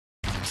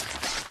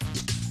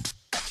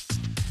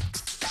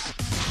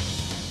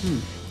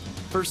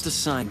First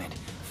assignment.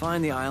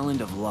 Find the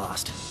island of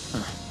Lost.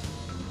 Huh.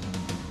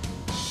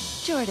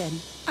 Jordan,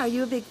 are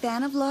you a big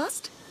fan of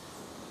Lost?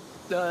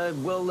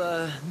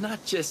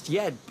 Not just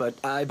yet, but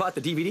I bought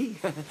the DVD.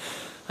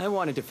 I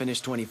wanted to finish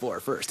 24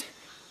 first.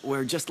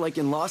 Where just like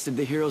in Lost,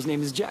 the hero's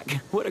name is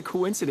Jack. What a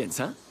coincidence,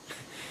 huh?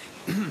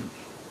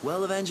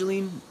 Well,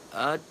 Evangeline,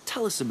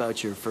 tell us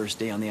about your first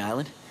day on the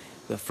island.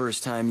 The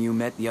first time you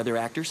met the other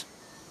actors.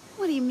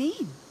 What do you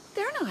mean?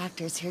 There are no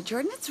actors here,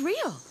 Jordan. It's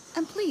real.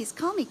 And please,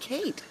 call me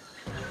Kate.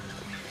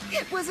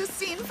 It was a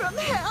scene from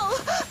hell.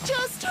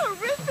 Just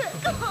horrific.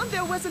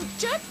 There was a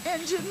jet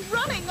engine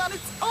running on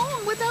its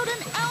own without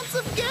an ounce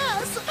of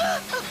gas.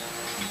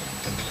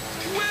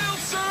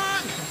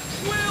 Wilson!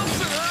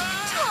 Wilson!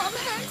 Tom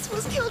Hanks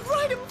was killed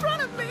right in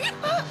front of me.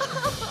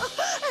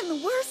 And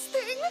the worst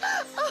thing,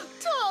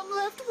 Tom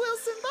left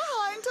Wilson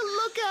behind to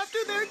look after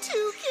their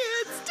two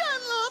kids,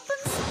 Dunlop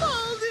and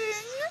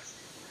Spaulding.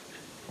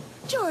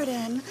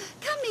 Jordan,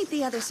 come meet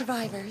the other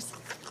survivors.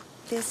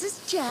 This is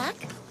Jack,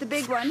 the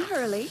big one,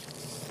 Hurley.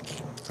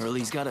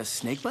 Hurley's got a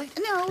snake bite?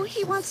 No,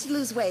 he wants to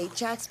lose weight.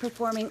 Jack's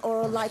performing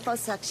oral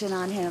liposuction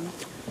on him.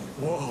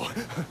 Whoa,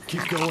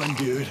 keep going,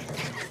 dude.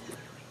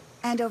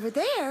 And over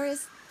there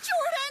is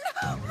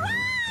Jordan!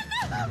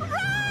 Run!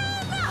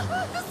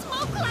 Run! The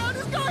smoke cloud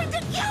is going to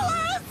kill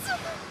us!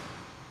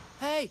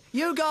 Hey,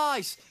 you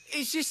guys!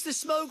 It's just the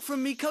smoke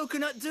from me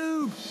coconut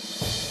doom.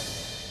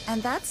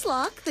 And that's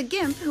Locke, the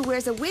gimp who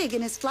wears a wig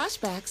in his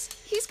flashbacks.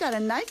 He's got a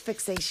knife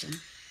fixation.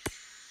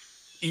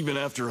 Even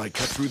after I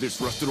cut through this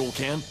rusted old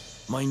can,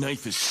 my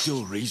knife is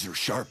still razor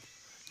sharp.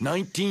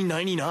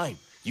 $19.99.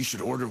 You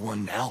should order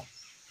one now.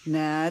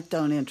 Nah, it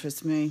don't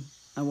interest me.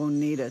 I won't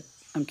need it.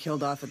 I'm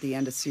killed off at the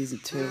end of season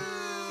 2.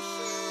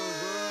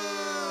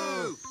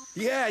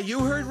 Yeah, you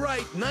heard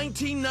right.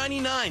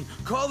 $19.99.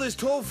 Call this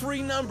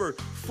toll-free number.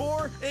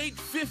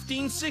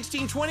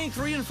 4-8-15-16,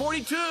 23, and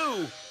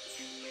 42.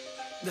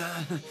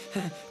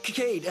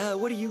 Kate,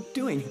 what are you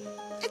doing?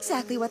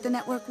 Exactly what the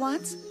network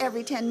wants.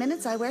 Every 10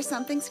 minutes I wear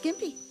something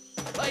skimpy.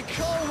 They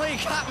call me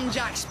Captain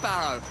Jack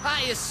Sparrow.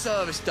 At your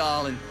service,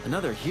 darling.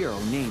 Another hero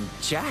named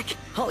Jack?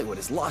 Hollywood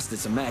has lost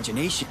its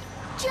imagination.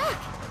 Jack!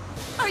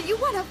 Are you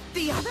one of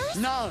the others?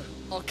 No,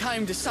 I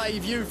came to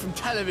save you from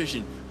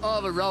television. I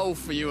have a role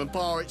for you in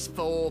Pirates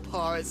 4,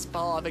 Pirates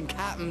 5, and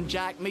Captain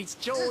Jack meets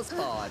Jaws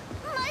 5.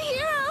 My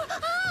hero!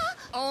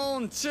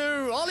 On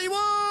to Hollywood!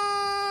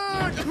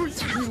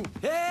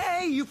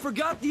 Hey, you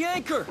forgot the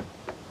anchor!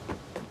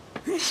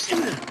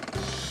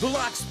 The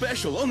Lock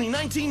Special, only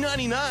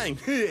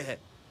 $19.99.